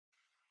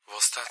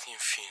ostatnim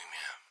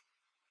filmie.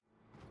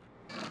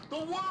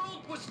 The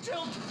world was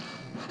tilted.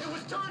 It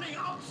was turning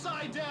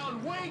upside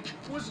down. Wake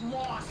was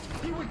lost.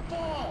 He would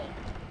fall.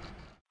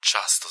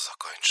 Czas to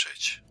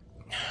zakończyć.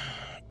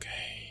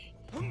 Okej.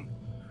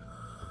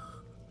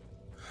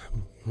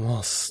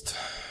 Most.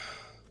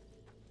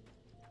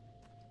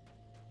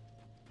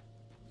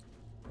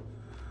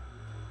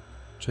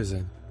 Cześć,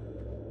 Zane.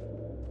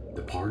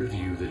 The part of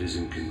you that is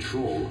in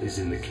control is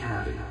in the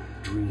cabin,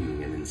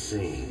 dreaming and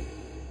insane.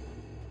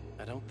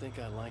 I don't think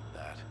I like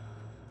that.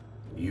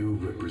 You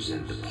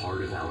represent the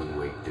part of Alan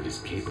Wake that is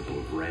capable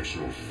of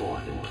rational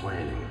thought and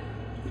planning,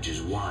 which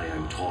is why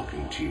I'm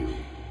talking to you.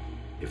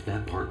 If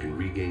that part can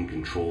regain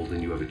control,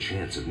 then you have a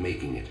chance of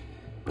making it.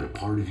 But a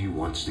part of you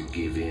wants to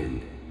give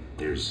in.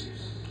 There's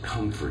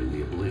comfort in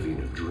the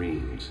oblivion of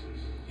dreams.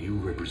 You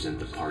represent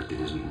the part that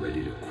isn't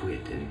ready to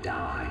quit and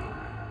die.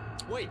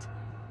 Wait,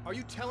 are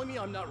you telling me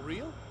I'm not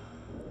real?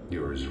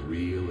 You're as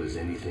real as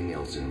anything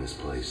else in this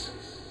place.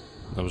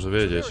 Dobrze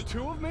There wiedzieć. are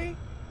two of me?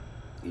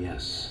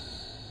 Yes.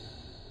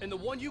 And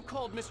the one you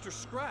called Mr.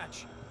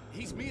 Scratch,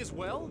 he's me as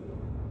well?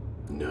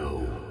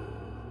 No.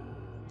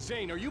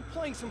 Zane, are you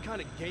playing some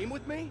kind of game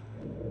with me?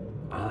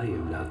 I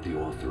am not the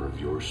author of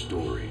your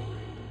story.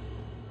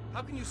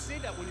 How can you say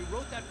that when you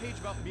wrote that page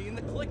about me in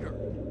the clicker?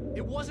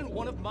 It wasn't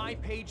one of my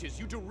pages.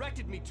 You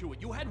directed me to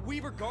it. You had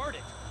Weaver guard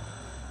it.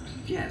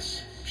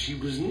 Yes, she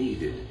was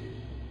needed.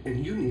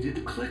 And you needed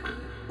the clicker.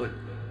 But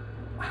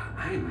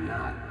I'm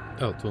not.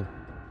 O, tu.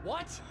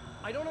 What?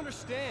 I don't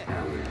understand.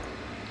 Alan,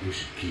 you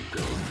should keep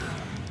going.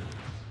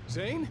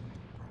 Zane?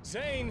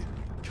 Zane,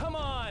 come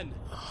on!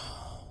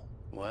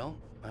 Well,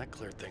 that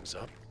cleared things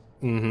up.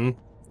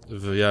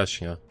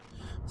 Wyjaśnia.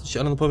 Coś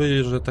Alan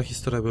powiedział, że ta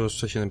historia była już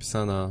wcześniej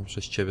napisana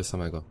przez ciebie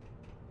samego.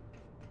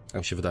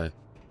 Tak mi się wydaje.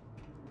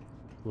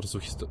 Po prostu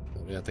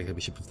historia tak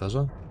jakby się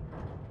powtarza?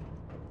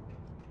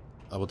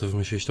 Albo ty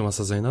wymyśliłeś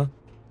Thomasa Zane'a?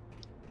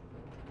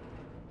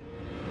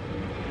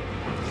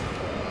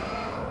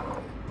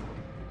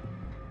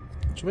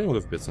 Czemu nie mogę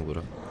wbiec na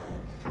górę?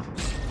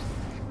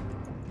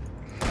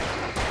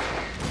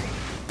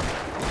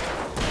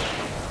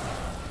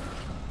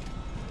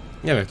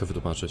 Nie wiem, jak to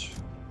wytłumaczyć.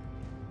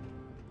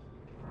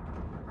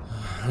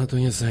 No to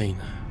nie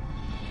Zane.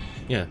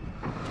 Nie.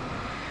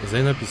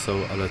 Zane napisał,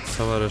 ale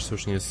cała reszta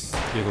już nie jest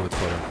jego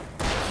wytworem.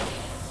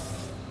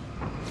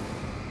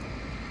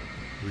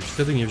 Już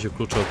wtedy nie wziął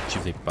klucza od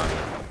dziwnej pani.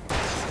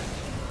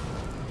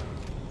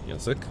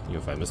 Wniosek? Nie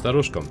ufajmy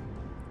staruszkom.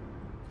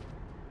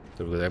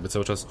 To wygląda jakby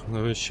cały czas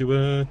nowe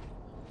siły...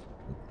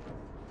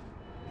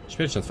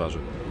 Śmierć na twarzy.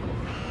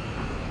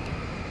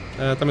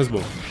 Tam jest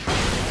Bóg.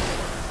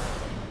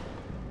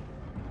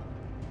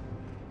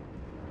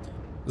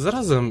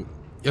 Zarazem,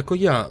 jako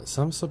ja,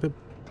 sam sobie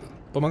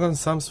pomagam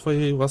sam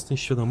swojej własnej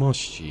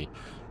świadomości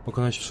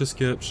pokonać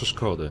wszystkie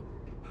przeszkody.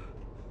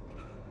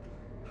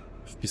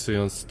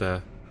 Wpisując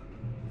te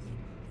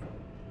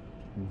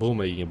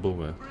boomy i nie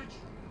boomy.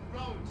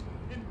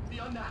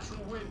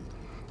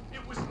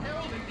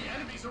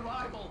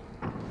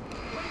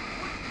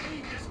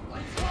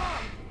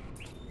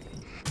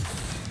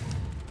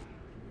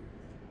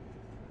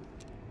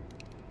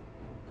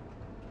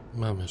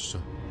 Mam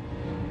jeszcze.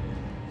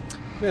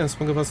 Więc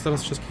mogę was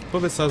teraz wszystkich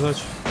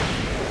powysadzać.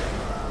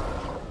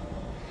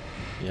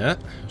 Nie,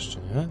 jeszcze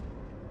nie.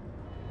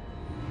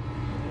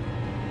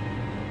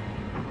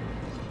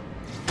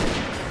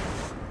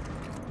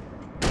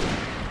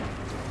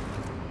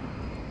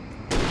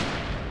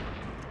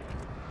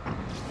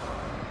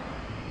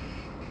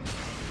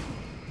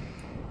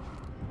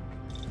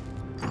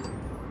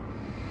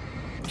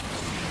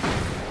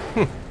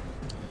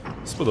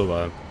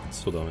 Spodobałem.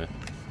 Cudownie.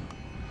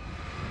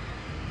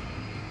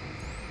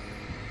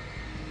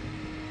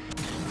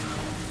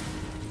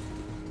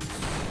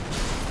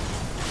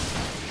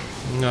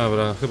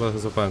 Dobra, chyba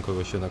złapałem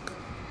kogoś jednak.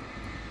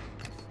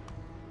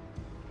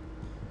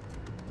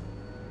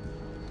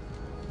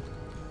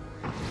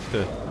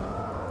 Ty.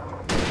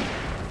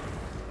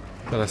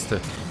 Teraz ty.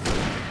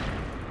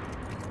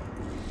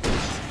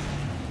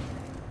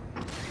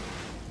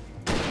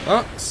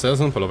 A!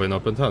 Sezon polowej na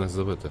opętanych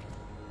zdobyty.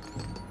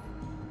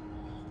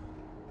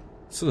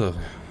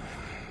 Cudownie.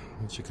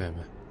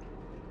 Uciekajmy.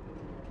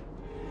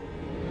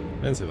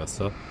 Więcej was,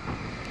 co?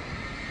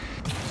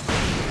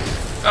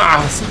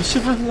 A, sam się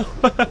walnął.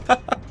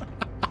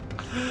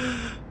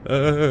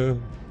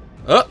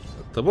 O,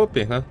 to było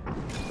piękne.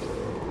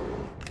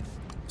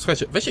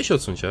 Słuchajcie, weźcie się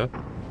odsuńcie.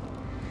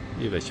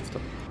 I wejdźcie w to.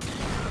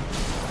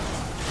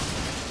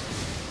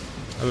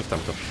 A wy w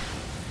tamto.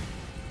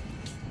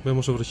 Bo ja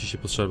muszę wrócić się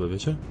po strzelbę,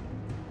 wiecie?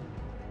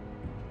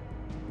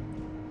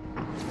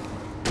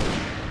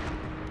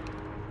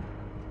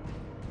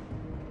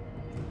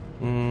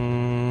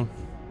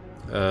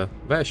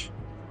 Weź.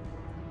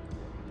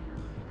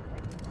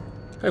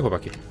 Hej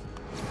chłopaki.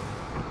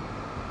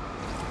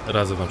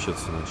 Radzę wam się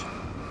odsunąć.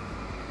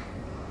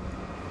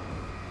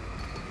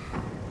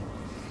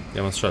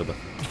 Ja mam strzelbę.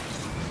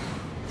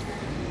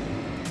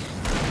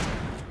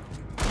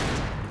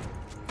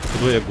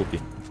 Buduję jak głupi.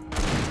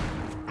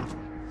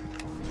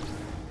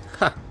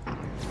 Ha!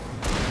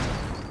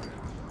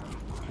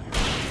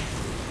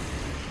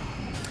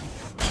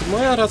 Czy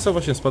moja raca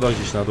właśnie spada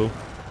gdzieś na dół?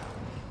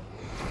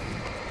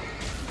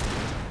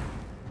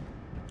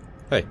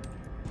 Hej.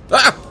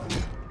 A!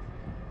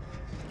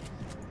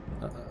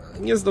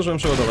 Nie zdążyłem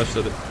przeładować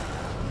wtedy.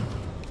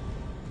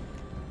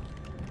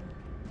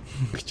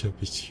 Chciał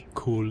być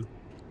cool.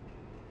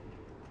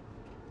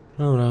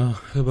 Dobra,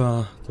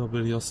 chyba to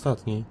byli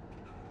ostatni.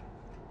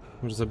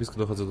 Może za blisko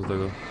dochodzę do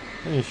tego.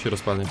 No niech się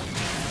rozpadnie.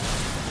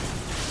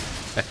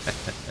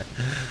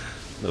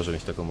 Dobrze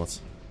mieć taką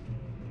moc.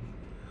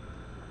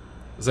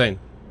 Zane.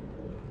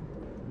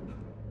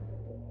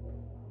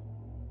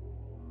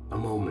 A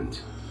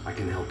moment. I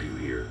can help you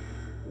here.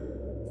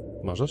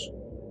 Możesz?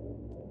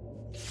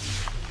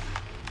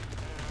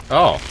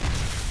 O!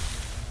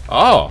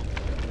 O!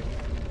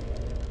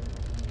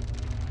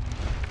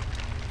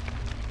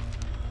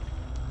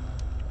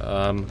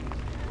 How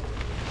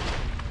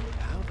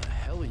the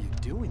hell are you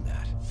doing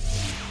that?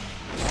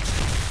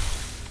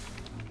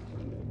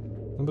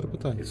 Dobre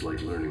pytanie. It's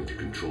like learning to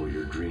control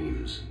your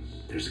dreams.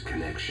 There's a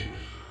connection.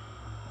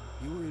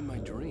 You were in my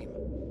dream.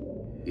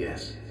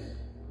 Yes.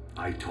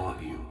 I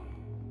taught you.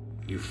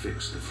 You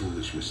fixed the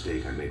foolish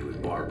mistake I made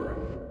with Barbara.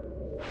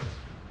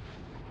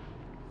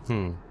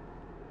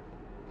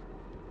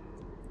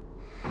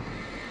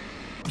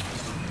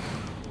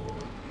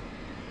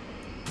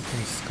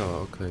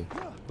 Skała, okej.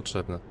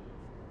 Potrzebne.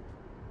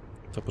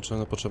 To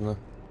potrzebne.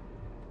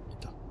 I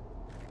to.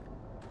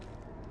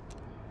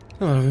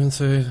 Dobra,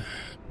 więcej...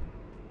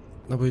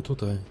 No bo i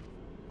tutaj.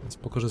 Więc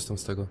pokorzystam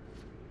z tego.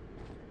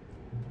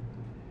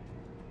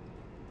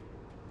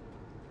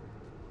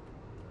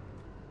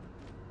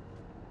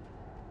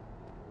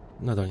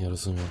 Nadal nie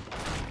rozumiem.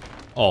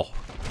 O!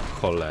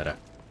 Cholerę.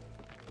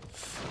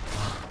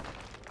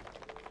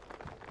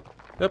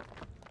 Yep.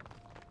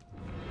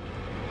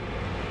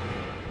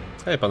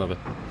 Hej, panowie.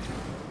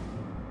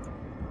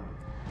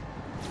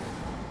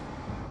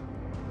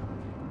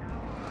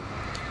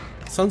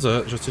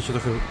 Sądzę, że chcecie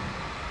trochę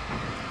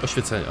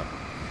oświecenia.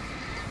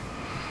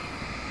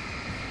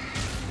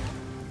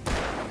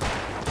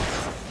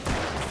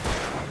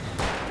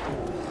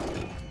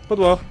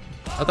 Podło.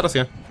 A teraz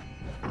nie.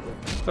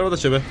 Prawo do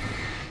ciebie.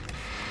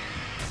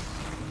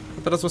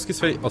 A teraz łaski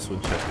swej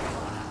osuń się.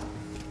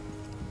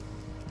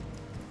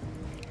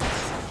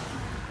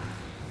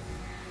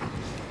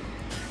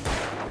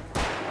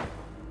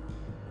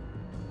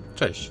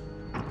 Cześć.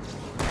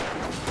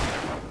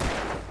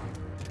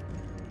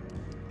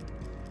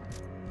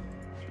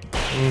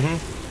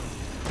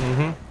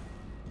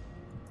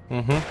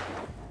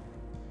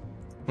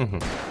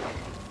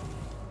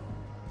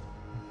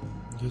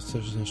 Jest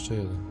coś jeszcze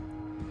jeden.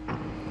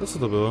 No co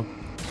to było?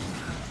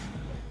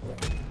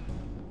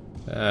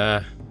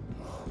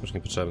 Już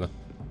niepotrzebne.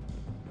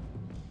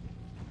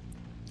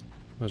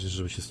 Ważne,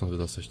 żeby się stąd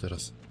wydostać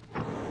teraz.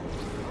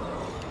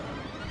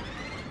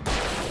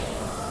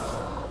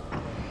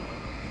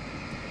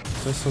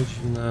 To są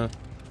dziwne...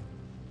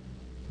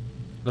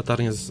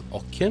 Latarnie z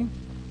okiem?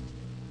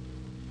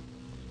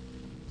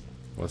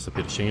 Łasa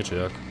pierścienie, czy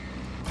jak?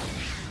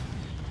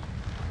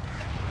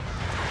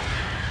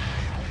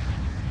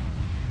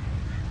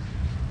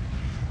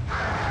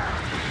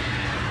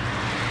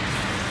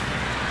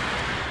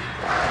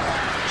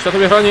 Światło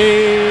mnie chroni!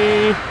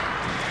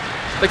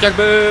 Tak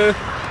jakby...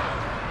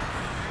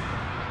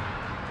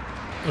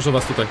 Może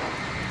was tutaj.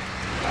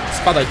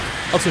 Spadaj!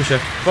 Odsuń się!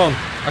 Won!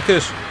 A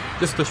kysz!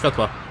 Gdzie są te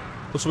światła?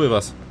 Potrzebuję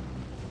was.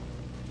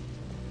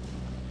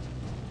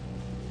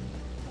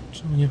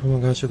 Czemu nie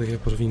pomagacie tak jak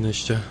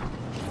powinnyście?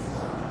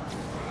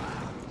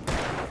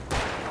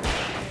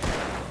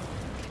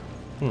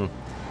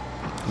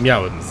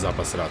 Miałem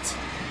zapas racji.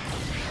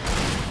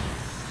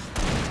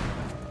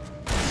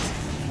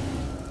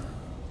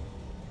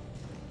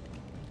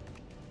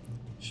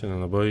 7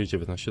 naboi,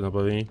 19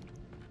 naboi.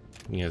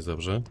 Nie jest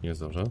dobrze, nie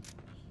jest dobrze.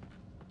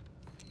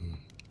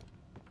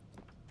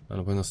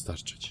 Ale powinno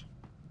starczyć.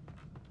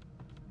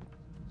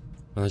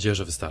 Mam nadzieję,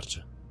 że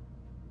wystarczy.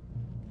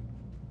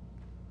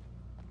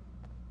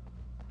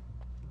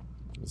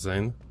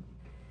 Zane?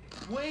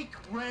 Wake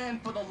ran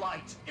for the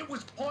light. It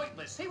was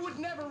pointless. He would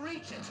never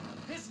reach it.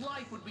 His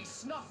life would be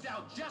snuffed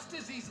out just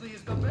as easily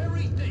as the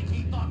very thing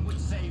he thought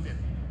would save him.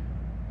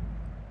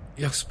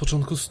 Jak z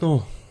początku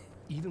snu.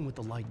 Even with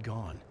the light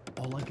gone,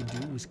 all I could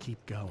do was keep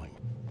going.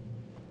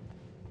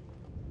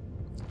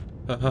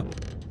 Haha.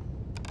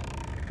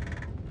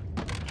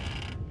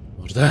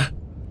 Mordę.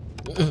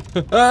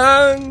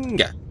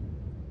 Nie.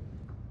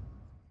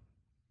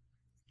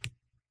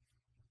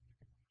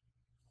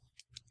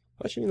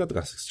 Właśnie mi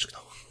nadgasek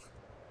strzyknął.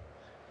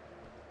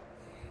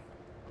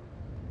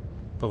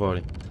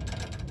 Powoli.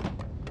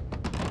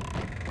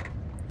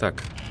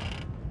 Tak.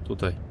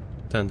 Tutaj.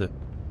 Tędy.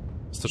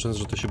 Wystarczająco,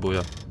 że to się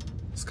buja.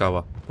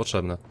 Skała.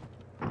 Potrzebne.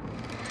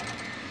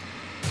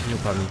 Nie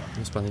upadnij.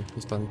 Nie spadnij.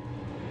 Nie spadnij.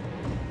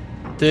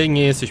 Ty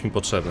nie jesteś mi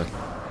potrzebny.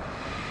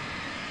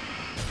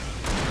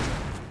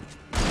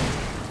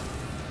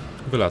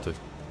 Wylatuj.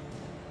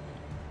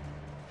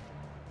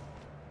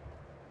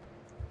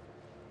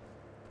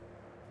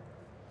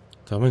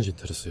 To będzie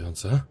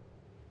interesujące.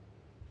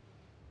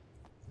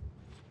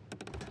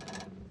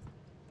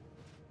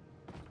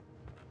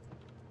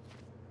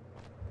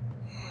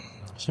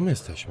 Gdzie my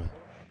jesteśmy?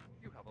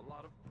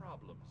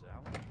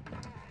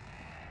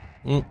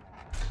 Mm.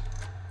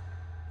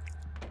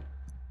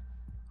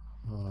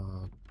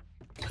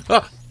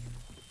 A!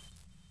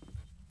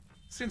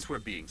 Since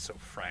we're being so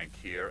frank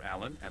here,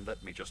 Alan, and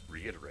let me just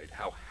reiterate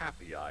how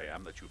happy I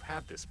am that you've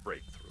had this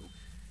breakthrough,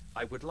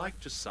 I would like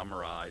to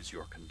summarize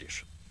your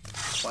condition.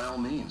 By all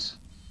means.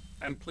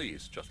 And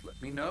please, just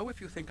let me know if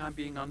you think I'm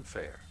being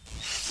unfair.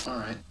 All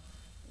right.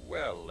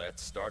 Well,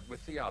 let's start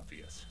with the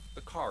obvious.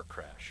 The car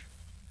crash.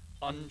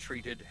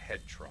 Untreated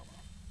head trauma.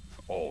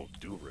 All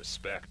due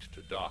respect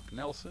to Doc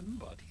Nelson,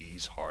 but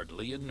he's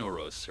hardly a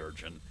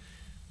neurosurgeon.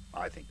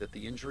 I think that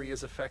the injury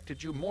has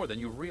affected you more than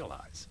you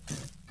realize.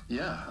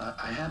 Yeah,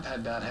 I have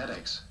had bad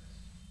headaches.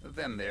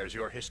 Then there's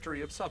your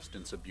history of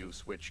substance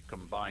abuse, which,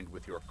 combined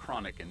with your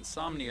chronic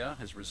insomnia,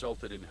 has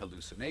resulted in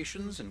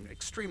hallucinations and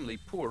extremely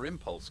poor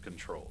impulse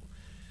control.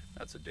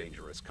 That's a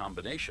dangerous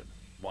combination,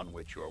 one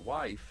which your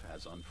wife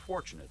has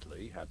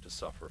unfortunately had to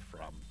suffer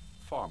from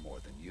far more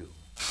than you.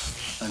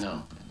 I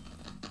know.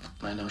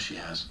 I know she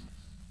has.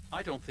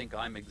 I don't think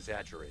I'm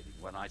exaggerating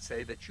when I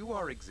say that you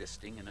are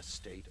existing in a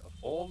state of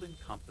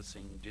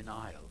all-encompassing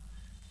denial.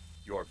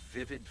 Your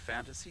vivid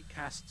fantasy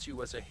casts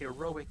you as a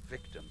heroic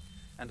victim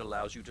and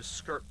allows you to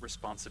skirt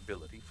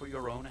responsibility for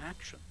your own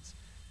actions.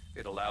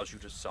 It allows you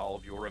to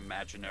solve your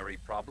imaginary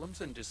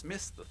problems and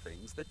dismiss the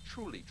things that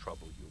truly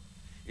trouble you.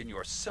 In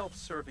your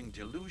self-serving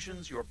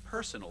delusions, your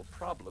personal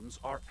problems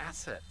are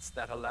assets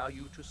that allow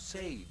you to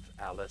save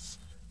Alice,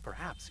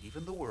 perhaps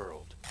even the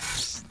world.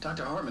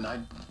 Dr. Hartman,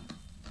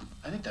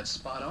 I think that's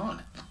spot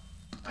on.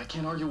 I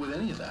can't argue with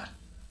any of that.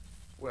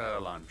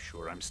 Well, I'm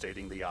sure I'm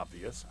stating the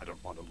obvious. I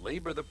don't want to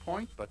labor the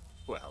point, but,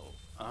 well,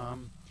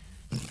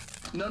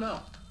 No,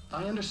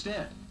 I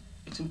understand.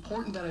 It's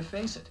important that I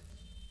face it.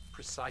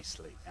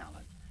 Precisely,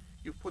 Alan.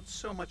 You've put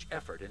so much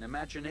effort and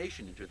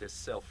imagination into this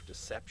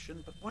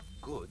self-deception, but what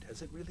good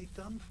has it really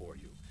done for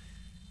you?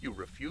 You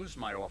refused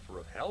my offer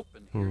of help,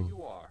 and here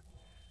you are.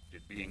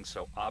 Did being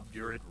so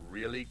obdurate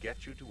really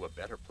get you to a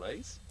better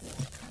place?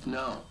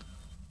 No.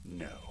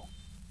 No.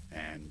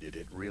 And did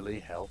it really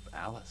help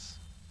Alice?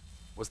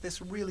 Was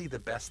this really the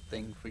best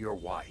thing for your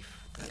wife?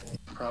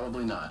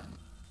 Probably not.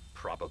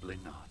 Probably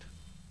not.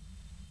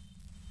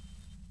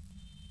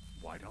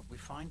 Why don't we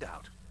find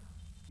out?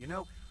 You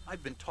know,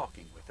 I've been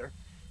talking with her.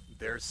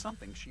 There's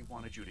something she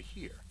wanted you to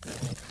hear.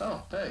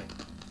 Oh, hey.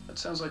 That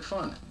sounds like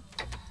fun.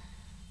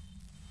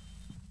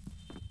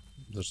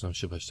 Zaczynam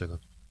się bać tego.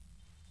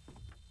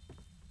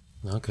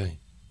 Okej.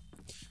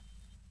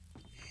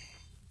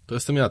 To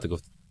jestem ja tego.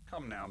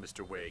 Come now,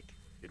 Mr. Wake.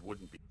 It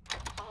wouldn't be...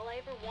 All I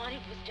ever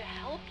wanted was to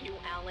help you,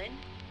 Alan.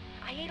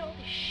 I ate all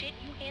the shit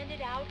you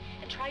handed out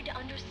and tried to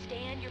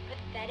understand your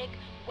pathetic,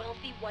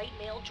 wealthy white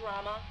male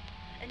drama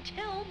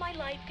until my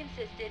life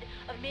consisted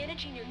of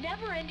managing your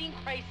never-ending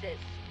crisis.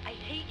 I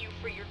hate you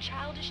for your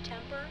childish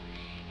temper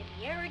and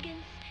the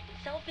arrogance and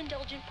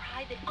self-indulgent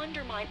pride that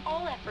undermine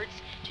all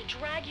efforts to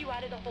drag you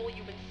out of the hole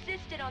you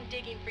insisted on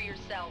digging for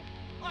yourself.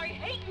 I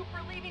hate you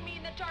for leaving me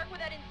in the dark with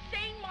that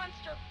insane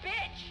monster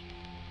bitch!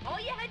 All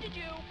you had to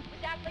do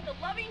was act like a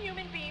loving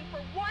human being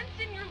for once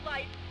in your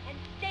life and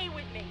stay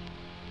with me.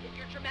 If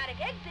your dramatic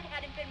exit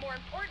hadn't been more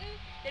important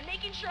than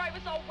making sure I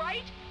was all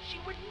right, she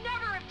would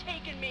never have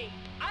taken me.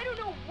 I don't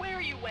know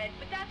where you went,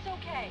 but that's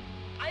okay.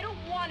 I don't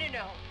want to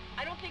know.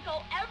 I don't think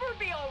I'll ever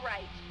be all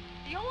right.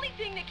 The only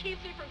thing that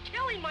keeps me from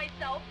killing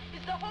myself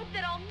is the hope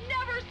that I'll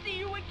never see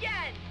you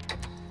again.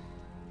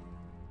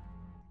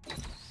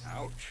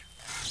 Ouch.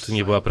 To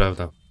nie była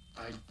prawda.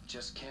 I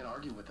just can't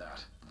argue with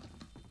that.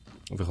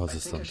 Wychodzę I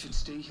think I stąd. should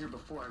stay here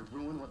before I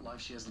ruin what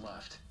life she has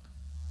left.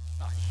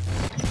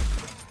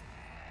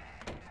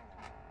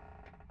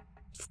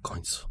 W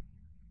końcu.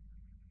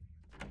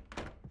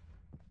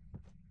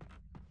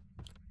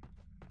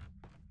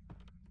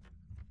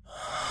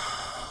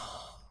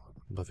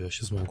 Bawiła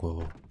się z moją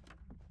głową.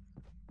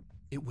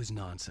 It was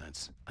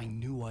nonsense. I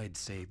knew I had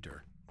saved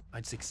her.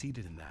 I'd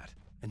succeeded in that,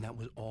 and that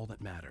was all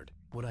that mattered.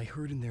 What I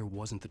heard in there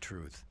wasn't the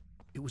truth.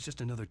 It was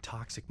just another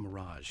toxic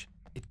mirage.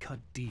 It cut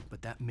deep,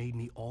 but that made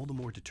me all the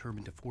more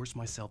determined to force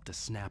myself to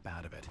snap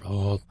out of it.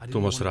 O, I tu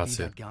didn't masz want to be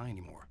rację. that guy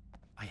anymore.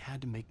 I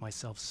had to make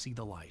myself see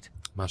the light.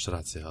 Masz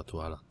rację,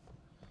 Atuala.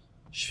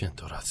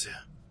 Świętą rację.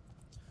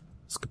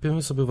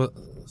 Skopiemy sobie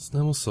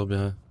własnemu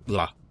sobie...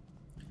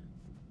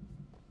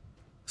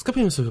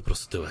 Skopiemy sobie po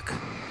prostu tyłek.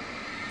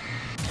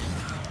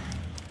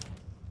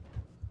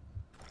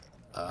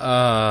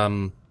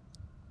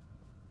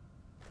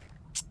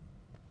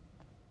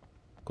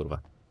 Kurwa.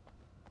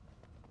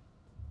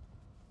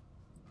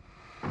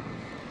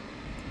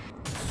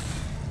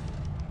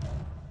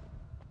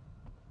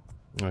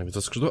 No i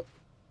to skrzydło.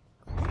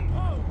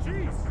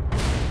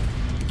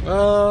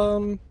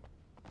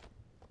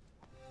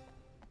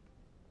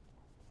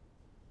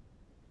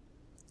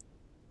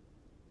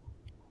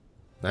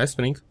 Nice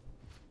spring.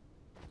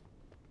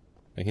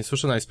 Jak nie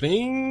słyszę nice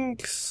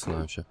spring,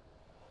 znałem się.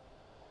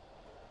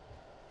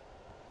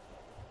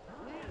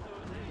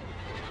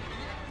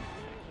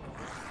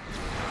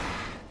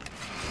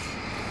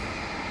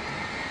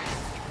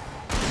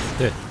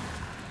 Ty.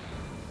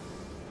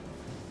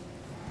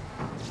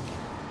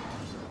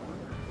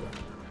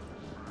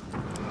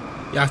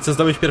 Ja chcę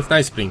zdobyć pierw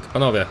Night Spring,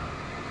 panowie.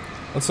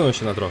 Odsunę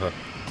się na trochę.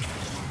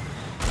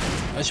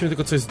 Dajcie mi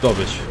tylko coś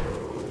zdobyć.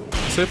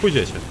 I sobie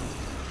pójdziecie.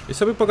 I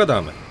sobie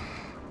pogadamy.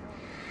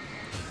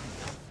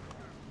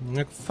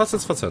 Jak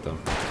facet z facetem.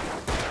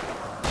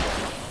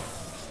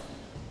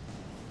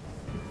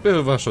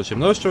 Wy waszą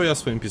ciemnością, ja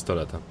swoim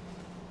pistoletem.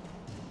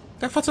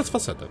 Jak facet z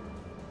facetem.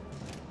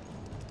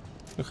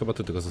 No chyba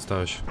ty tylko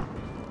zostałeś.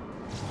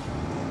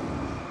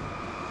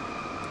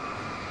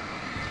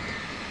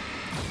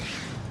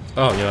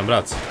 O, nie mam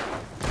racji.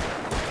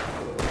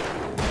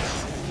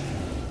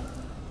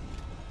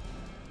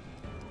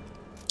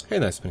 Hej,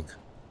 Night Spring.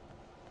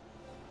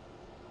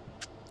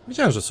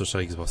 Wiedziałem, że słyszę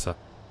Xboxa.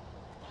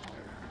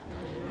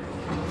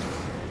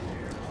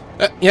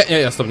 Nie,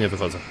 ja stąd nie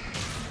wychodzę.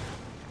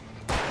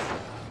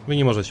 Wy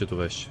nie możecie tu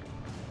wejść.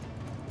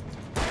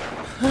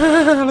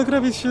 Ale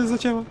grawiec się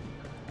zacięła.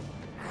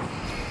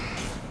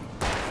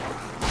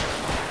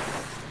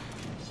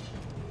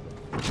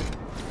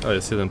 O,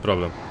 jest jeden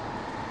problem.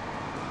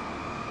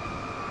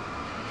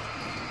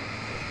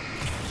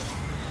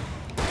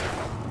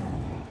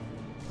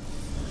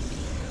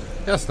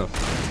 Jasno.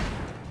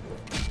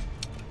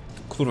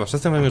 Kurwa,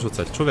 przestań mnie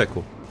rzucać,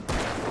 człowieku.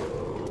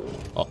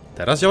 O,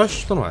 teraz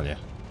działasz normalnie.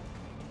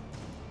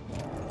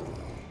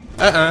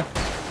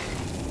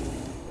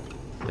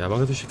 Ja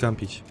mogę tu się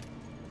kampić.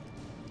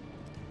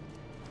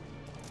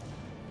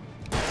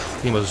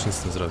 Nie możesz nic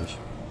z tym zrobić.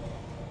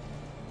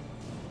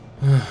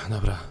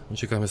 Dobra,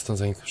 uciekamy stąd,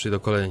 zanim przyjdą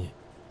kolejni.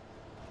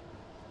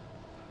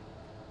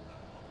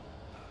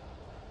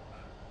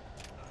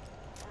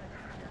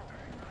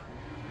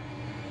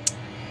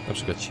 Na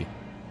przykład ci.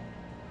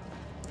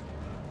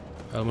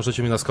 Ale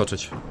możecie mi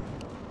naskoczyć.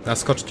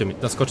 Naskoczcie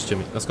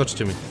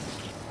mi.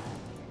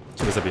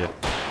 Ciebie zabiję.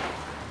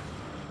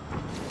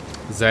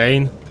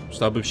 Zane,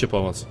 przydałby się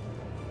pomoc.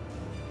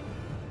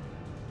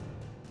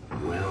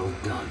 Well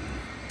done.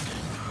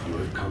 You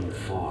have come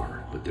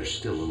far, but there's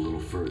still a little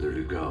further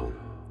to go.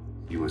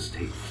 You must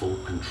take full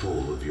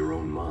control of your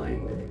own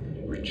mind.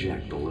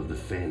 Reject all of the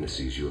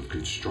fantasies you have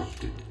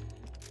constructed.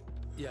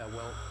 Yeah,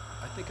 well,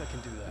 I think I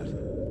can do that.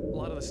 A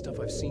lot of the stuff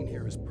I've seen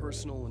here is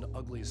personal and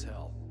ugly as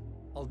hell.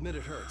 I'll admit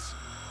it hurts,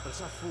 but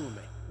it's not fooling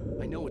me.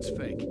 I know it's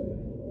fake.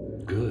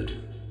 Good.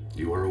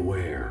 You are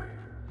aware.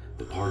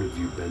 The part of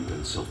you bent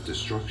on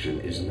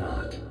self-destruction is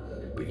not.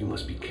 But you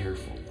must be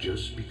careful.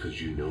 Just because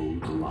you know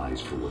the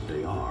lies for what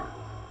they are,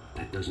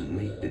 that doesn't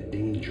make the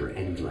danger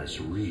any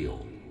less real.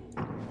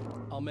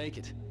 I'll make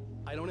it.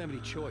 I don't have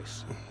any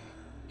choice.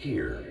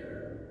 Here.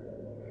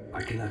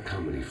 I cannot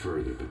come any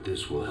further, but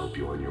this will help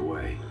you on your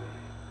way.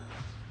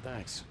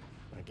 Thanks,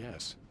 I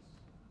guess.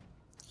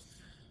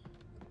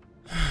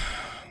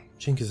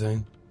 Dzięki,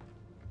 Zane.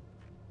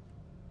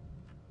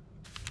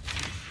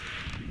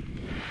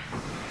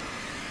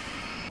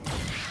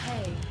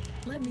 Hey,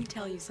 let me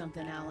tell you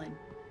something, Alan.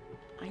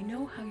 I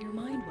know how your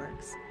mind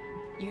works.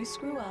 You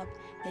screw up,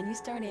 then you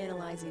start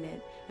analyzing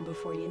it, and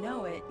before you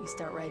know it, you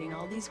start writing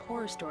all these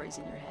horror stories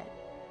in your head.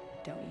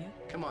 Don't you?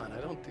 Come on,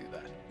 I don't do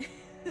that.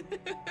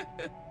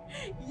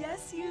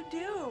 Yes, you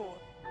do.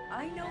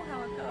 I know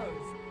how it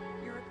goes.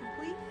 You're a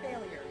complete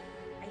failure.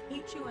 I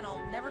hate you and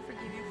I'll never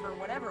forgive you for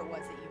whatever it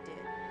was that you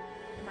did.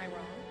 Am I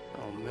wrong?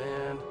 Oh,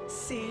 man.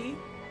 See?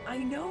 I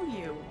know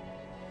you.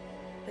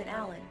 But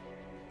Alan,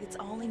 it's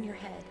all in your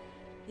head.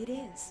 It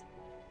is.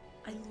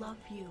 I love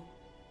you,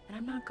 and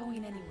I'm not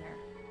going anywhere.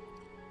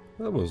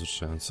 To było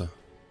wzruszające.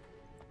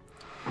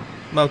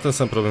 Mam ten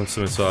sam problem w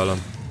sumie co Alan.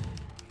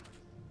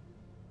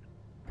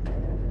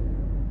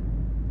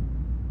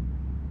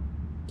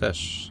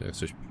 Też, jak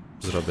coś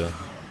zrobię.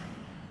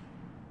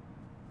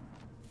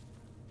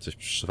 Coś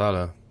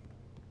przywalę.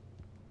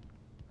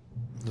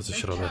 No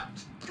coś robię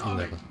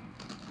innego.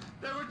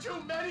 There were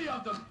too many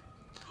of them.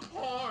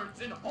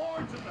 Hordes and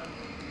hordes of them.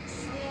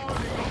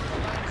 Swarming over the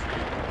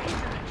landscape,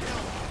 eager to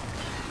kill.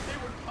 They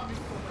were coming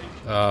for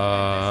my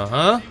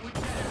Aha.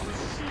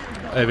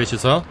 Ej, wiecie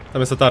co? Tam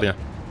jest latarnia.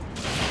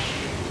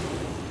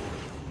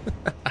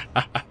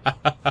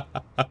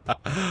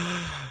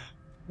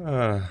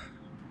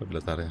 W ogóle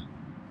latarnia.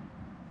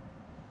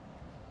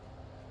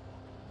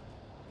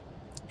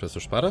 Przez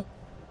już parę?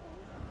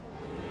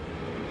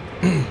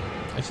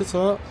 Wiecie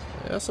co?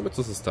 Ja sobie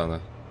tu zostanę.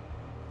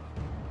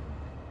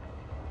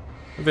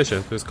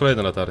 Wiecie, to jest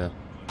kolejna latarnia.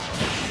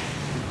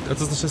 Ja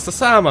to znaczy jest ta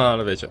sama,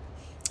 ale wiecie.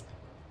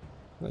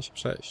 Da się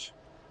przejść.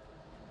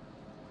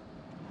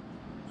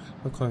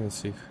 No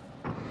koniec ich.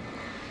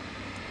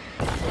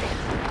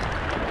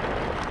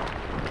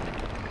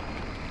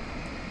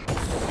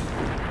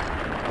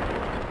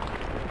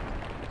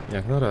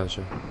 Jak na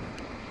razie.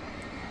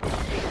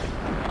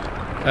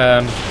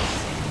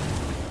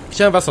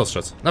 Chciałem was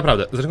ostrzec.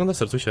 Naprawdę, z ręką na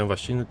sercu chciałem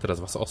właśnie teraz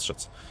was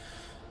ostrzec.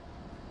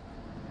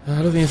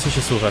 Ale więcej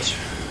się słuchać.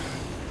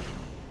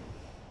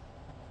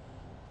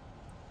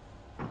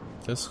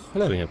 To jest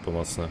cholernie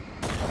pomocne.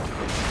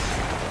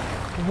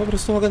 No, po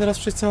prostu mogę teraz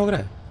przejść całą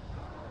grę.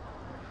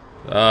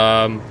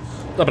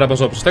 Dobra,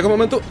 może oprócz tego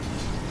momentu.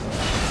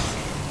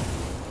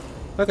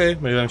 Okej,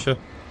 myliłem się.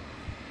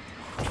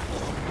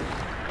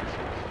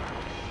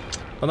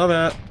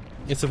 Panowie,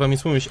 nie chcę wam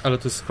nic mówić, ale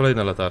to jest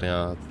kolejna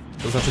latarnia.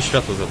 To znaczy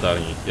światło z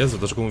latarni. Jezu,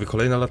 dlaczego mówię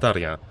kolejna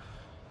latarnia?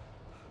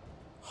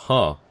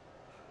 Ha.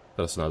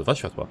 Teraz na 2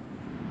 światła.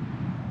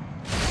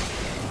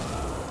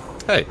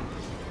 Hej.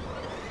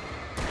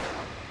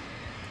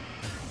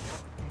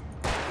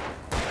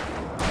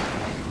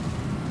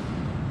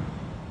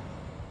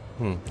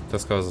 Ta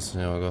skała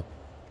zasłaniała go.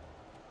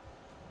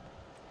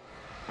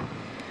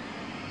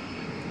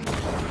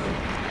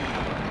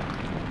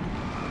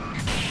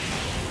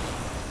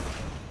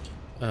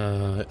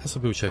 Ja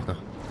sobie ucieknę.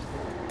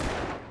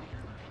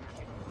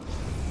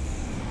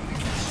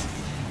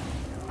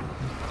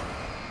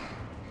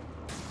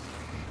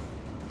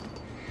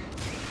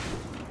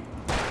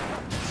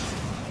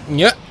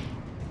 Nie!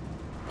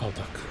 O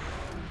tak.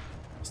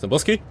 Jestem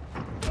boski?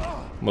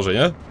 Może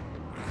nie?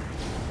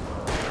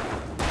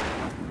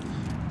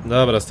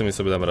 Dobra, z tymi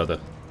sobie dam radę.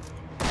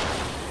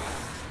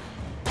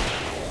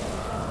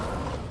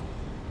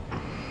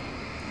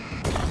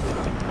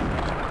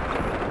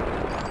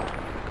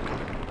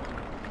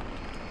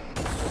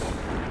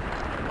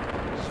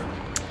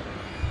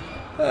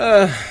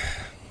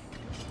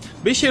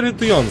 Byliście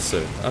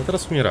irytujący, a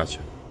teraz umieracie.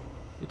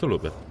 I to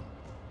lubię.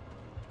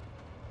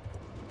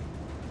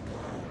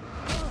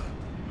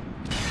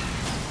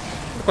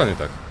 Dokładnie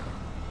tak.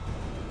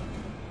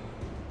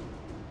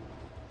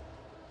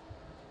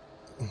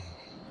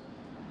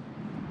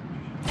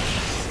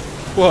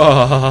 Wow.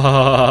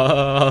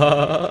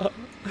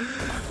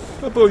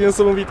 To było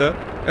niesamowite.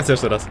 Ja chcę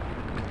jeszcze raz.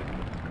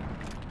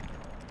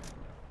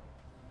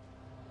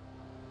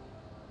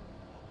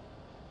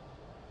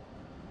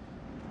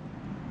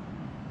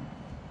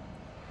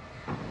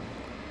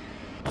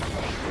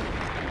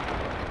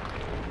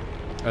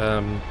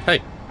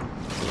 Hej.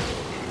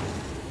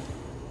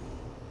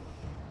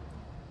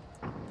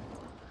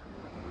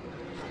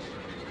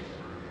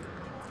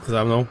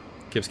 Za mną.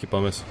 Kiepski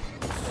pomysł.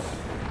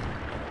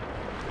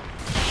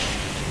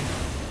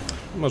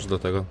 Może do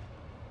tego.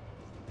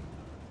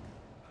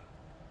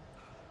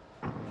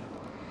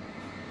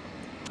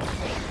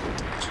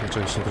 Trzeba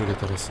czegoś na drugie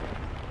teraz.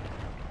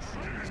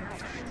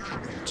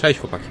 Cześć,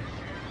 chłopaki.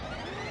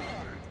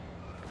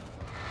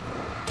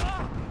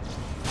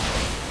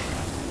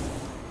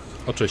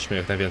 Oczyśćmy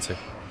jak najwięcej.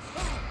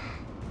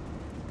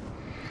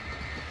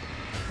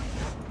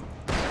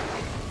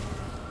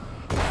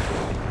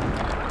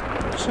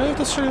 Czemu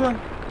to strzeliłem?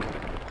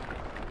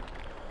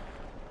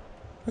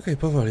 Okej,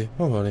 powoli,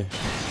 powoli.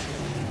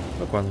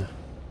 Dokładnie.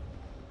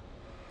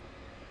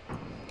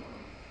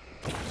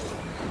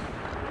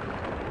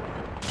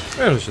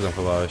 Wiem, że się tam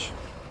chowałeś.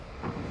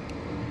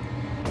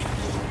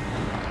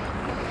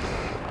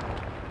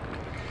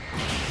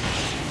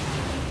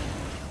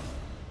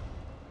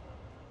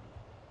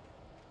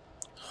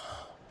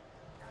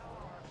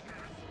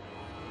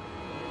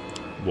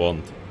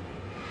 Błąd.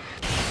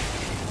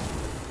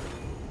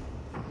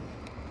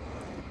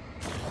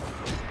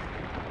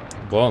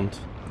 Błąd.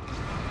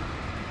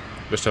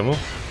 Wiesz czemu?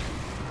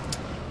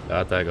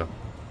 Dlatego.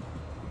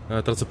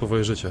 Ale tracę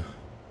powoli życie.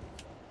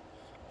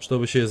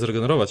 Przydałoby się je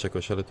zregenerować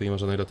jakoś, ale tu nie ma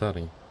żadnej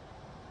latarni.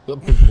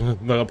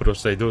 No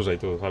oprócz tej dużej,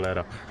 tu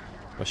cholera.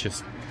 Właśnie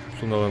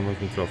wsunąłem mój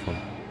mikrofon.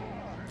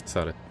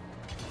 Sorry.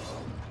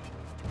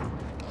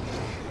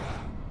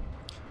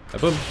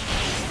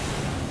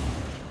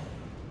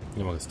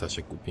 Nie mogę stać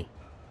się głupi.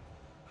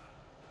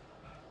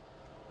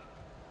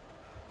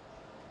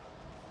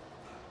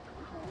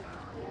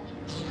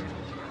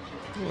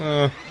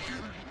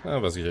 A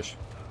was gdzieś.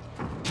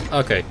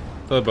 Okej,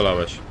 to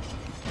bolałeś.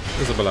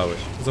 Ty zabolałeś.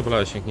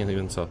 Zabolałeś jak nie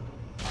wiem co.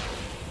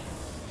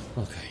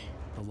 Okej.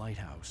 The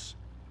lighthouse.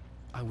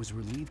 I was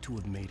relieved to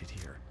have made it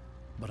here,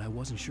 but I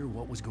wasn't sure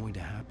what was going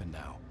to happen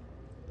now.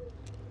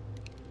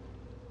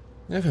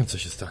 Nie wiem co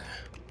się stanie.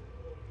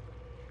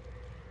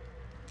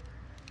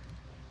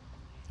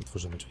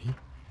 Otworzymy drzwi.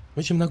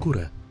 Wejdziemy na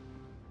górę.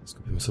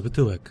 Skupimy sobie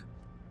tyłek.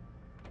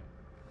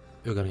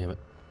 I ogarniemy.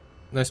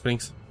 Nice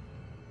Springs.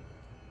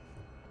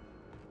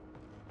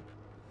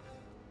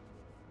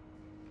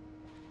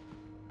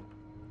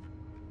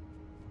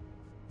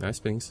 Nice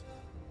Springs.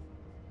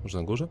 Może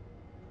na górze?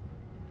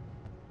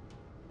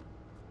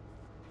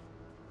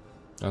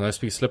 A Nice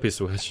Springs lepiej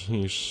słychać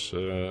niż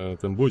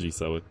ten budzik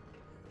cały.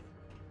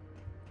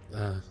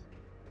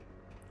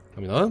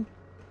 Ominąłem?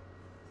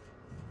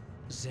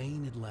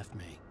 Zane had left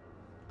me.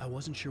 I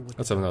wasn't sure what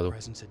That's the another.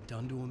 presence had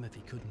done to him if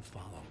he couldn't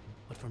follow,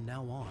 but from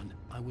now on,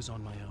 I was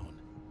on my own.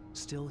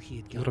 Still, he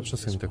had Dobra, gotten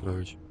przestań mi this tak far.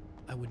 robić.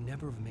 I would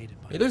never have made it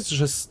by I dość,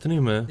 że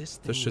streamy This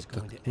to thing jeszcze was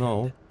going tak, to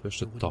no, end, to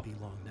jeszcze it to. wouldn't be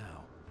long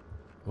now.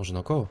 Może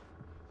naokoło?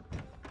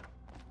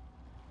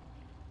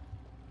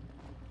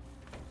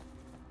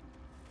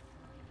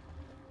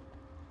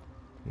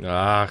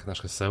 Ach, nasz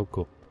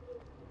krzesełku.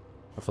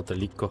 A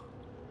foteliko.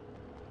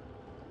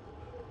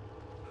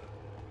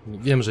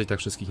 Wiem, że i tak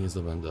wszystkich nie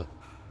zdobędę.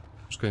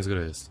 Już koniec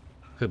gry jest.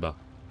 Chyba.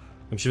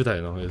 Jak mi się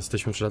wydaje, no,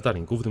 jesteśmy przy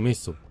latarni, w głównym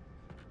miejscu.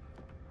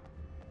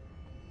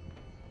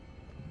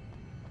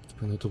 To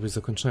powinno tu być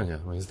zakończenie,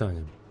 moim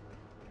zdaniem.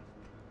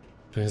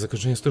 Pewnie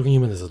zakończenie, z którego nie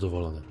będę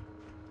zadowolony.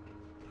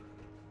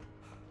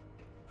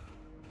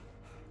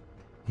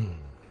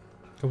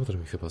 Komputer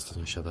mi chyba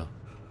ostatnio siada.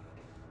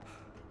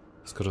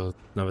 Skoro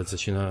nawet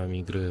zacinała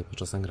mi gry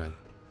podczas nagrań.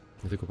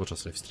 Nie tylko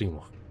podczas live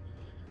streamów.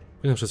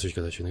 Powinienem przez coś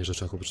gadać o innych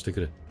rzeczach oprócz tej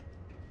gry.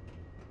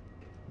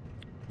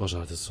 Boże,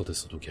 ale te schody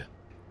są długie.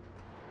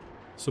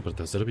 Super,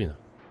 to jest drabina.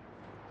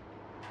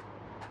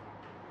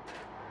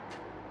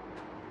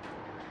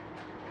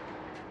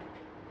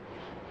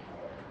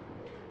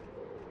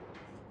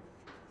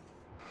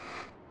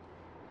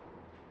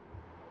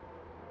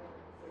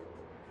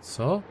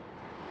 Co?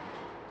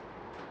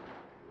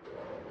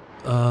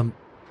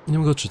 Nie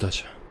mogę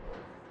odczytać.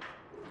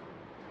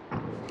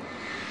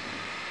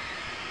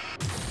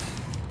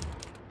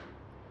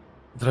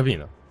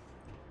 Drabina.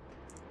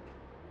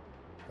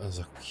 A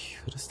za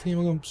Chryste nie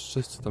mogę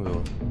przeczytać, co tam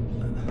było.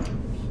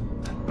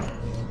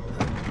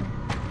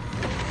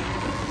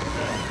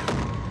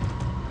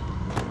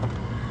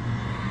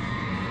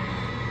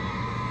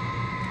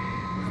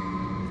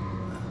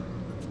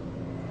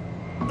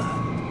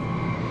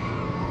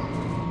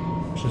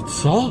 Że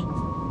co?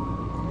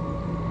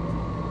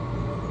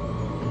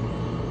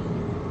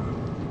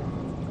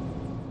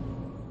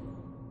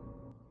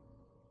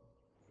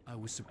 I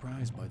was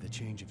surprised by the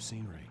change of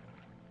scenery,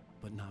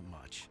 but not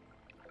much.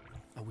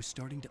 I was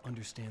starting to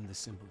understand the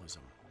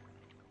symbolism,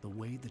 the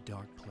way the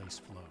dark place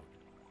flowed.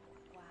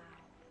 Wow.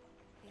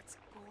 It's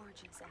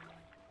gorgeous, Alan.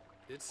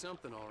 It's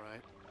something, all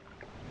right.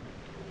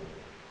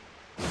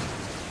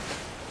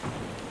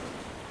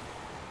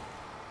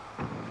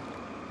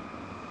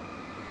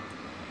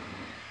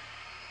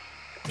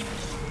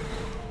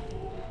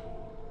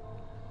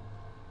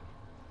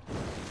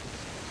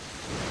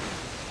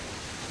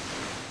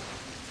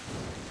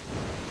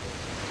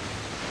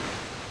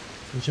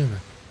 Idziemy.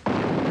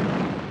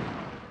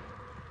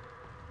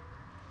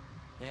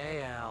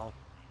 Hey, Al.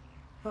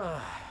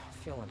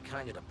 Feeling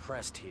kind of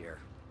depressed here.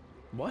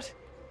 What?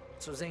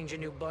 So Zane's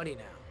your new buddy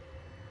now.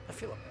 I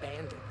feel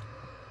abandoned.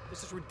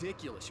 This is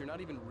ridiculous. You're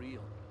not even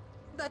real.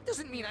 That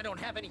doesn't mean I don't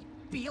have any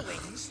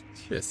feelings.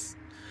 Jest.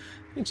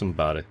 Niczym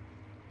bary.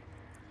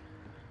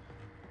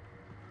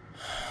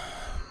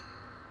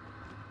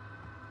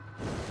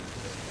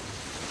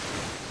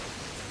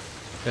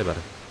 Hej,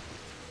 bary.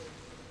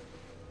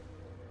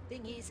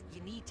 Thing is,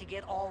 you need to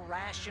get all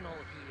rational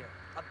here.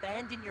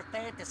 Abandon your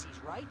fantasies,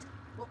 right?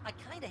 Well, I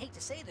kind of hate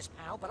to say this,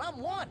 pal, but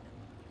I'm one.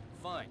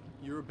 Fine.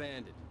 You're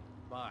abandoned.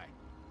 Bye.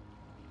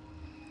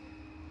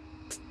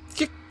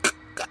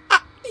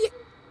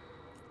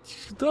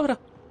 Dobra.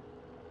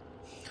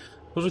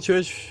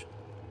 Porzuciłeś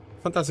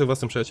fantazję o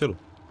własnym przyjacielu.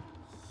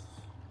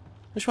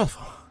 Dość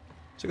łatwo.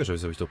 Czego żeby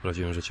zrobić to w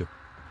prawdziwym życiu?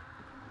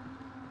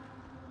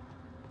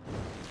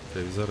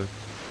 Telewizory.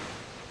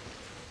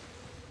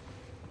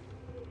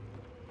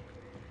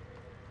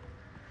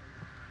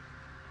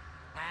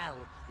 Al,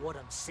 what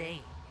I'm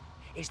saying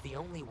is the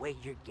only way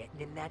you're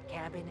getting in that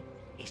cabin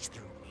is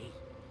through me.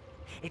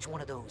 It's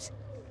one of those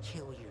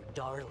kill your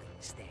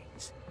darlings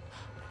things.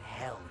 But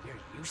hell,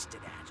 you're used to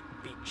that,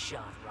 big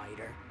shot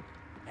writer.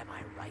 Am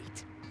I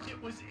right?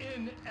 It was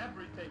in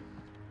everything.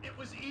 It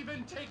was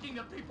even taking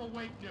the people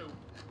Wade knew,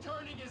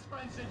 turning his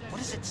friends into... What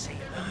does it say?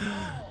 It was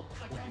all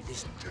When against...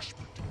 this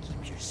desperate to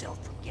keep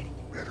yourself from getting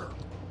better.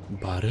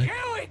 Bary.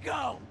 Here we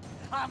go!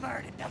 I'm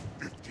earning the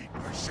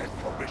 15%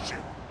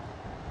 commission.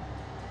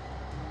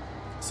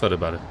 Sorry,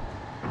 Bary.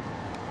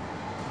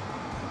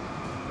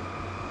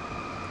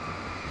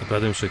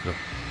 Naprawdę mi przykro.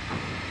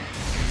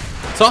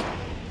 Co?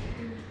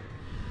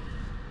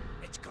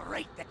 It's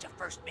great that you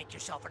first make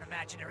yourself an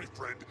imaginary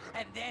friend,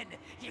 and then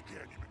you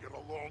can't even get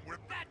along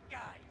with that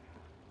guy.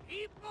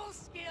 People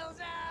skills,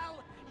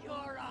 Al!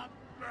 You're a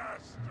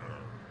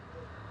master!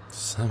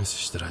 Sam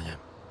jesteś draniem.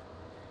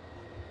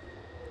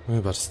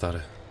 Wybacz,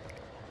 stary.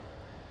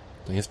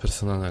 To nic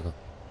personalnego.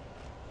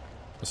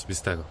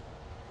 Osobistego.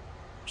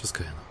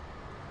 Wszystko jedno.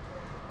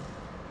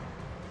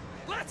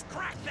 Let's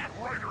crack that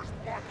writer's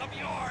block of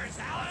yours,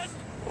 Alan!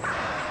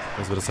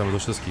 Teraz wracamy do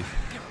wszystkich.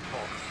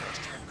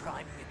 Master in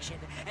crime fiction,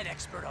 an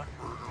expert on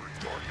murder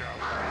and dark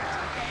alleys,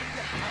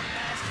 and a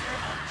master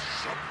of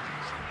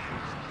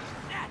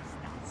That's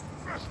the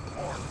best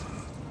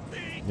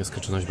part.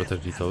 Nieskończoność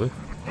baterii litowych.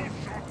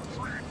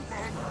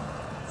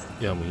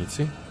 I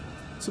amunicji.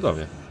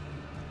 Cudownie.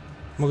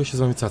 Mogę się z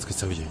wami cackać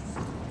cały dzień.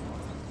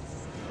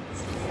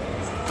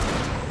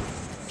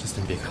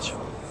 Przestań biegać.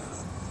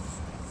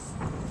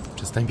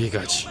 Przestań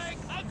biegać.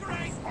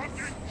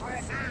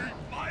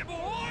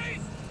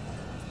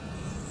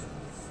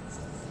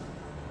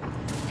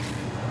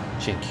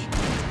 Dzięki.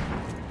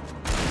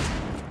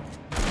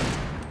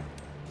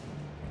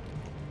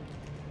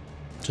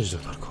 Cześć,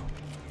 doktorku.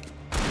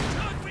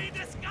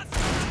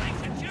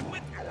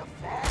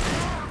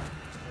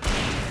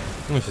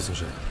 No się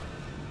słyszę.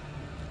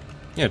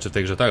 Nie wiem, czy w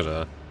tej grze także,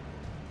 ale...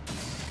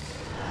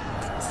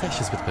 Staje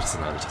się zbyt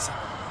personalny czasem.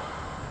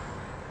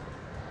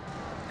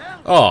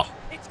 O!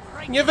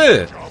 Nie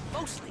wy!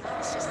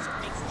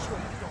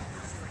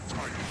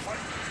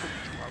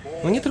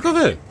 No nie tylko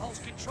wy!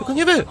 Tylko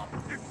nie wy!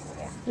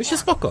 Wy się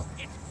spoko!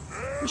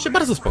 Wy się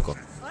bardzo spoko!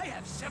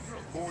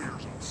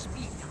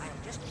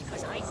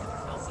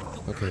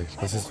 Okej,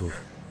 nas jest dwóch.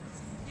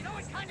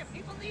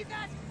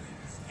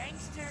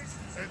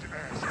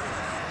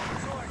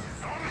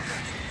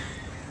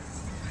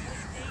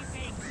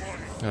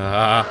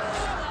 Aha.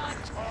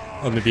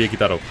 On mnie bije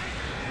gitarą.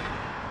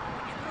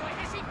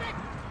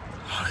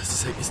 Ale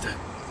jest zajebiste.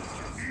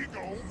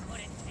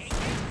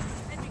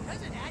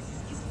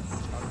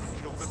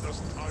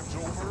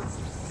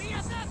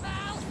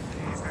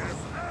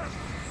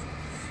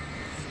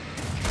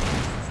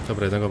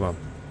 Dobra, jednego mam.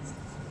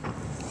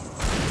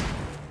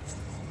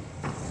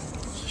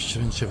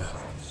 Ciebie, ciebie.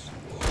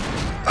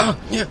 A!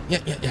 Nie, nie,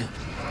 nie, nie.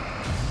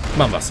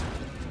 Mam was.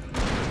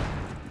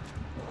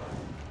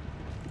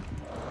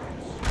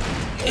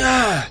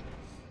 Nie!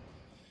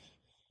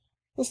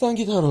 Dostałem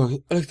gitarę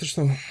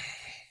elektryczną.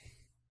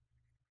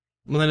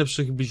 Ma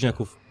najlepszych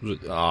bliźniaków.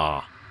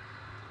 A!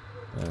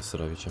 Co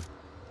robicie?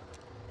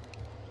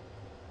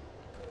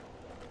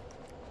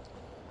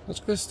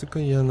 Dlaczego jest tylko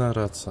jedna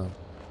raca?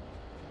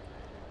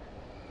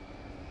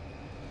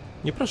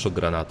 Nie proszę o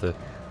granaty.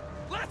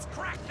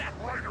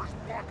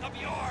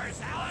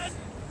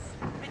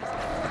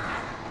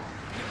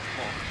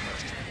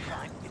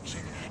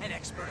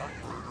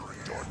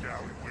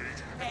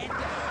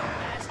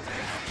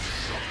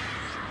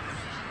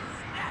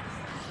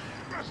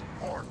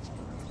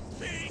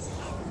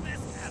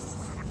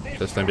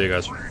 Przestań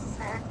biegać.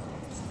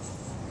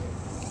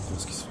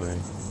 Polski swojej.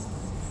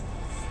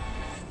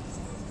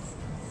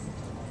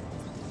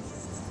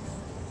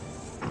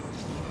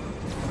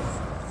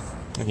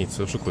 Nic,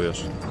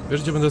 oszukujesz.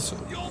 Wiesz, gdzie będę...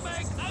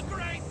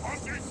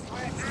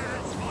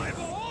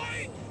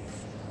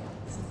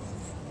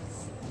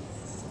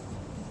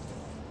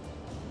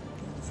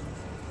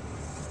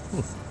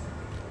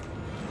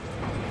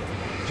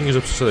 Dzięki,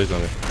 że przyszedłeś do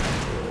mnie.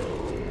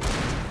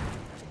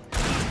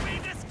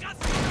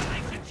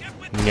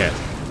 Nie.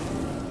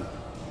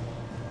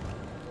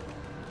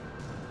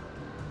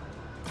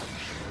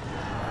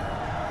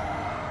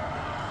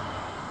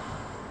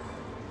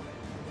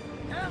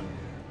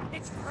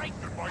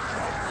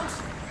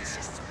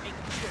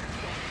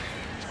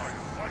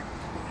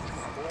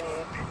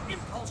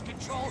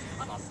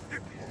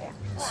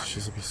 Co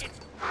się zapiska?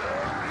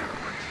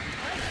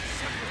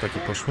 Takie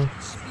poszło?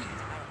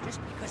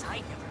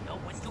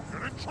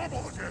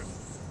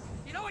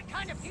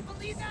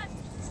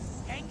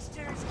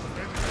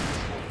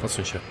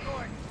 Odsuń się.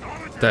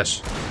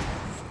 Też.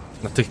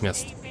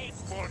 Natychmiast.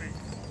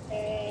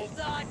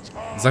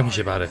 Zamknij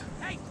się, Bary.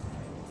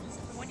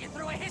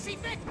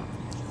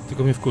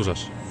 Tylko mnie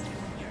wkurzasz.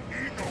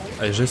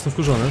 A jeżeli jestem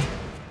wkurzony,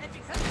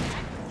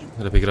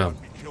 lepiej gram.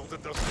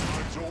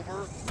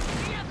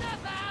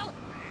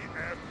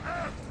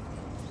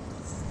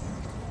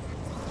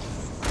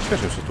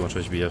 Śmiesznie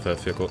przetłumaczyłeś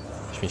BFF jako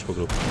śmieć po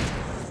grup.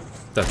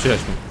 Tak,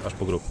 przyjaźń aż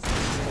po grup.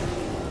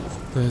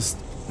 To jest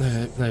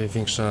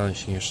największa,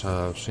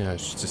 najsilniejsza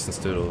przyjaźń, coś w tym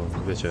stylu,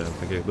 wiecie,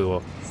 tak jak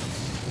było.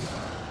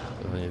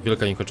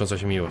 Wielka niekończąca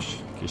się miłość,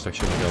 kiedyś tak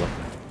się mówiło.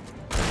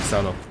 Tak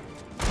pisano.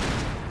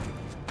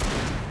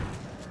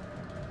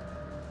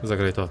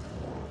 Zagraj to.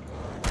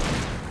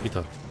 I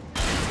to.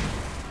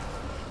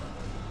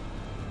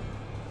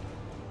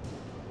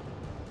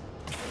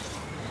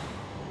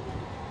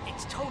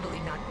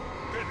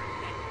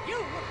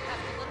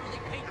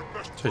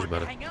 Cześć,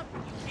 Barry.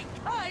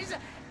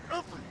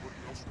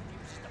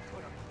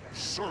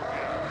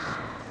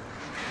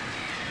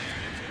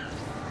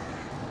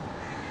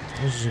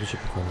 Może, żeby cię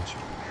pokonać.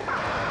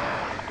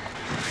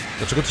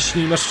 Dlaczego ty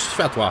nie masz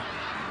światła?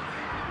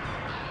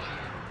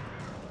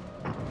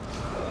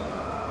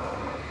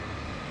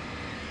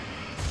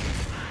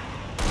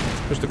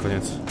 Już to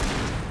koniec.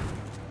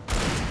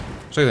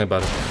 Czekaj,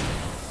 Barry.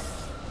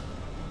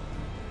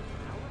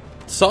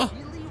 Co?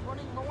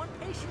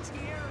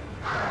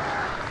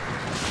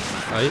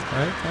 Aj.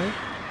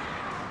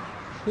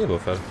 Nie było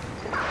fair.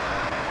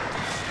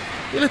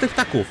 Ile tych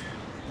ptaków?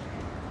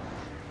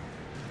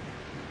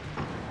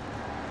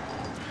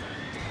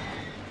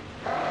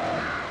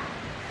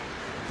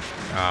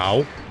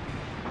 Au.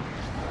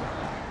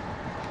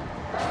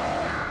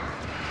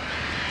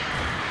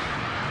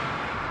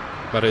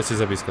 Barry, jesteś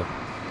za blisko.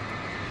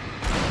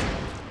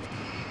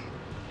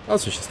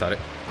 Odsuń się, stary.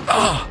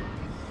 Mam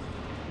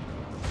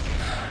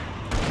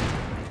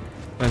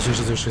nadzieję,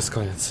 że to już jest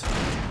koniec.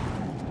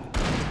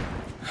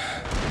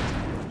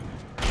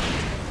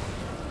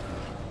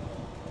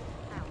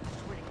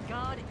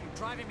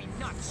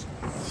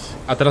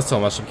 A teraz co,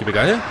 masz szybkie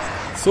bieganie?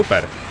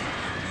 Super!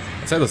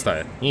 A co ja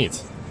dostaję?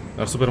 Nic.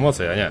 Masz super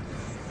moce, ja nie.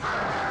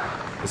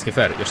 To jest nie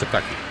fair, jeszcze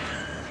ptaki.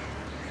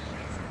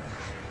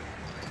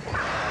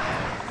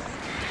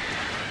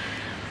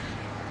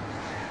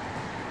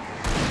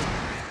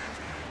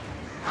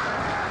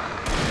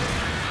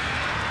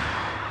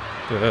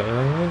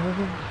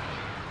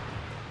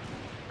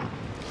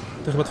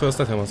 To chyba twoja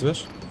ostatnia moc,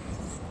 wiesz?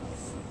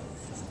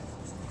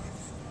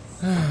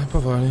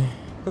 Powoli,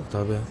 po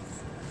tobie.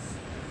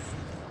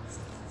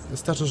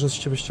 Wystarczy, że z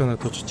ciebie ścianę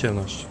toczy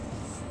ciemność.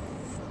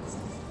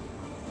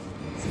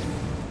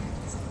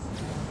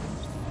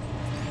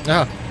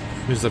 Aha,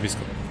 już za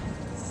blisko.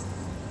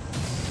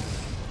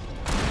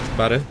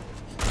 Barry,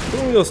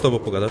 próbuję z tobą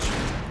pogadać.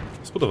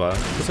 Spudowałem,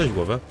 dostać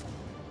głowę.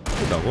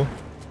 Udało.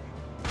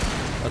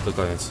 A to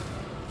koniec.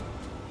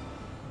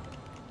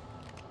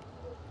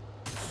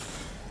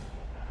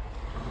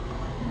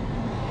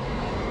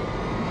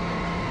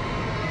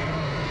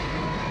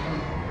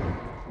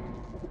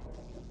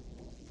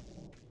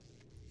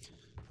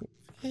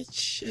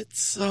 Wiecie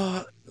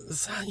co?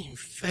 Zanim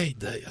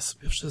wejdę, ja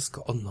sobie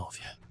wszystko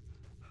odnowię.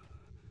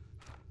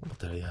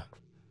 Bateria.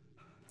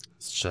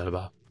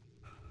 Strzelba.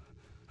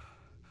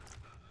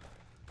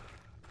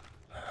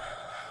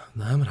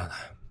 Dałem radę.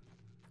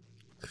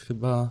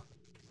 Chyba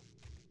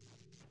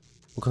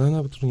pokonałem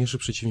nawet trudniejszych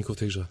przeciwników w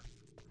tej grze.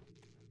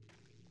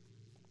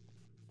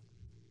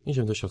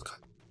 Idziemy do środka.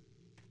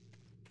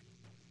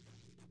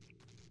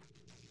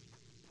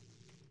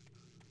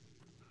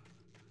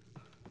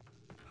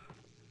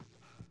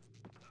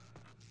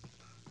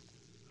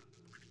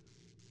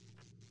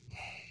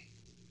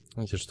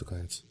 Wiecie, że to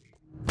koniec.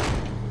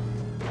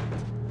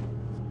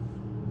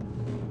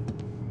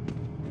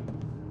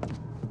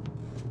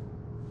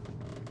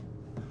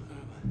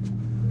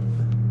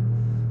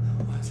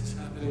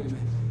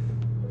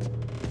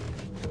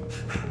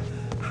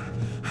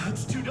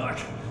 It's too dark.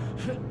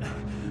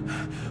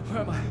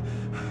 Where am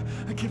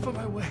I? I can't find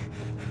my way.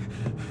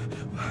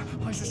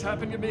 Why is this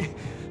happening to me?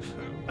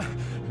 I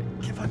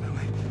can't find my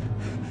way.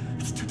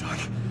 It's too dark.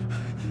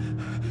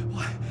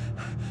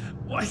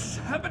 Why is this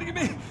happening to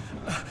me?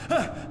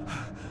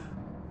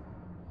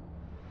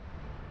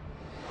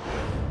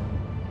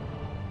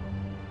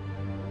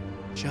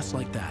 Just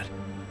like that,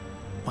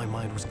 my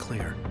mind was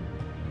clear.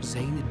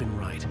 Zane had been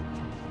right.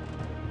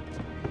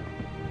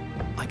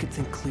 I could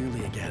think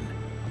clearly again.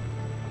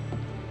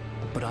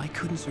 But I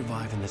couldn't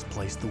survive in this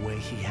place the way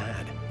he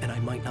had, and I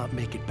might not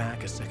make it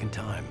back a second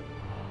time.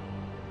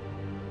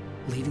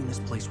 Leaving this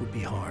place would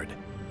be hard.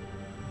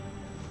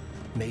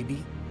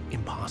 Maybe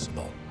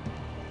impossible.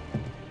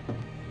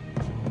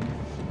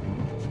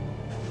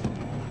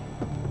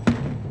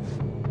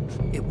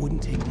 It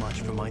wouldn't take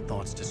much for my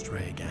thoughts to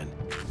stray again.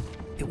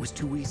 It was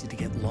too easy to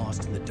get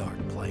lost in the dark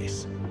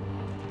place.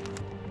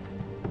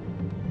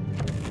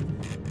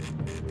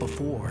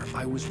 Before,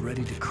 I was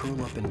ready to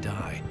curl up and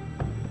die.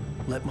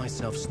 Let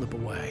myself slip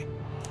away.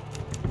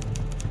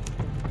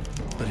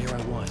 But here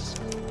I was.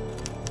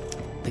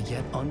 The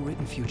yet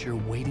unwritten future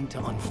waiting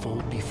to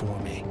unfold before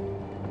me.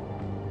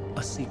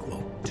 A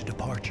sequel to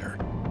Departure.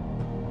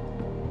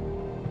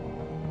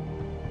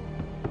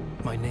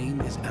 My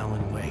name is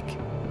Alan Wake,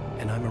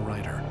 and I'm a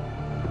writer.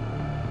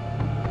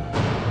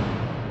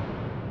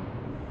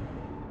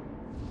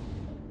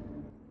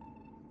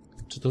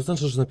 Czy to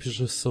znaczy, że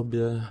napiszesz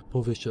sobie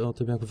powieść o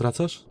tym, jak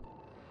wracasz?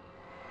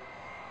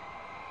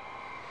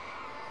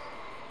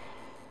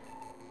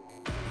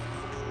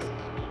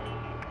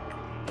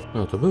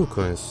 No, to był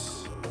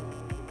koniec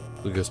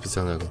drugiego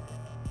specjalnego.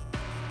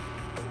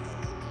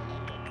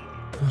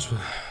 Zobaczmy.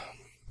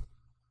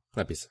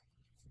 Napisy.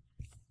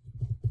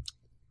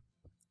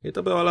 I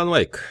to był Alan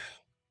Wake.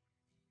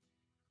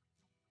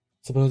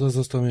 Co prawda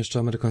został mi jeszcze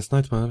American's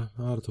Nightmare,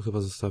 ale to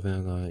chyba zostawię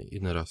na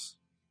inny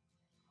raz.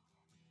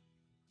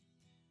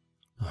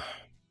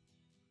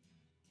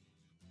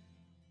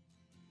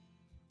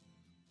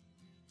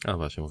 A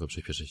właśnie, mogę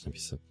przyspieszyć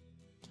napisy.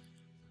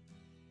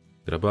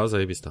 Gra była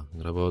zajebista,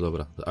 gra była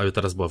dobra, ale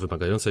teraz była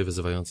wymagająca i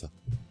wyzywająca.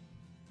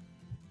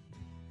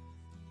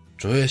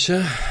 Czuję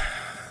się,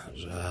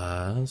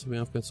 że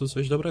zrobiłem w końcu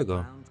coś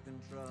dobrego.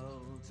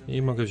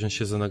 I mogę wziąć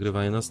się za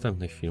nagrywanie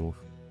następnych filmów.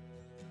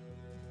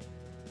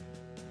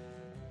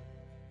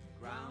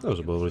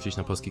 Dobrze było wrócić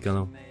na polski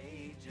kanał.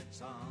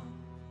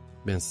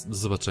 Więc do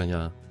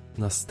zobaczenia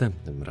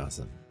następnym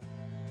razem.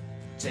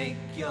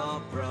 Take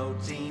your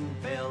protein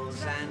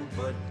pills and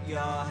put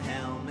your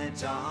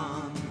helmet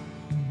on.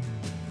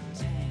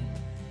 10.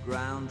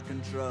 Ground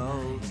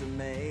control to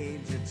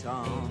Major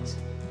Tom.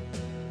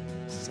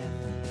 7.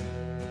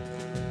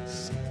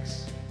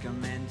 6.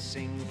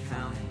 Commencing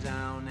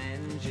countdown,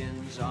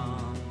 engines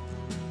on.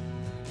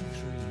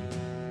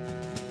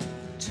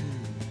 3. 2.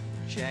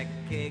 Check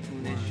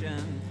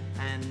ignition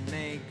and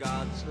may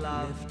God's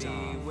love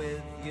be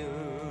with you.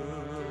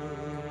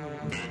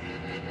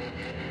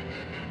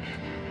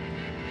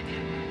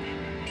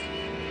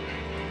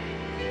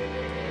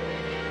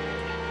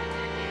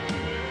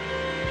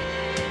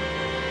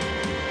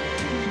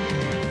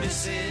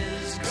 This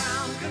is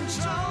ground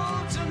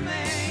control to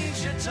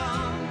Major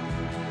Tom.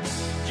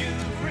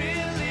 You've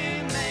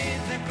really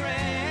made the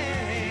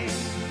grade.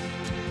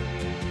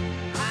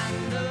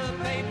 And the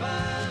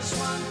papers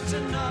want to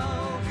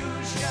know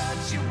whose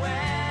shirt you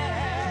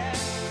wear.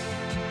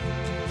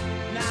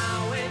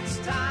 Now it's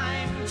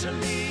time to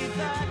leave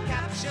the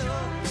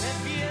capsule if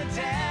you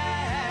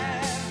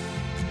dare.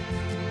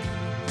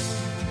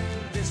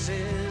 This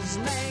is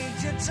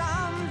Major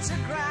Tom to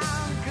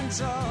ground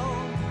control.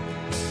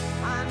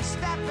 I'm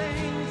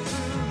stepping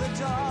through the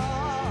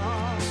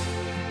door,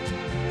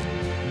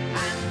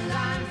 and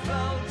I'm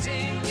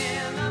floating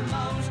in a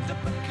most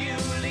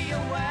peculiar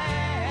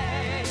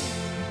way,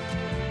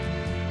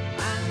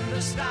 and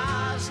the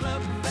stars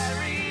look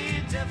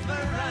very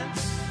different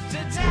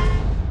today.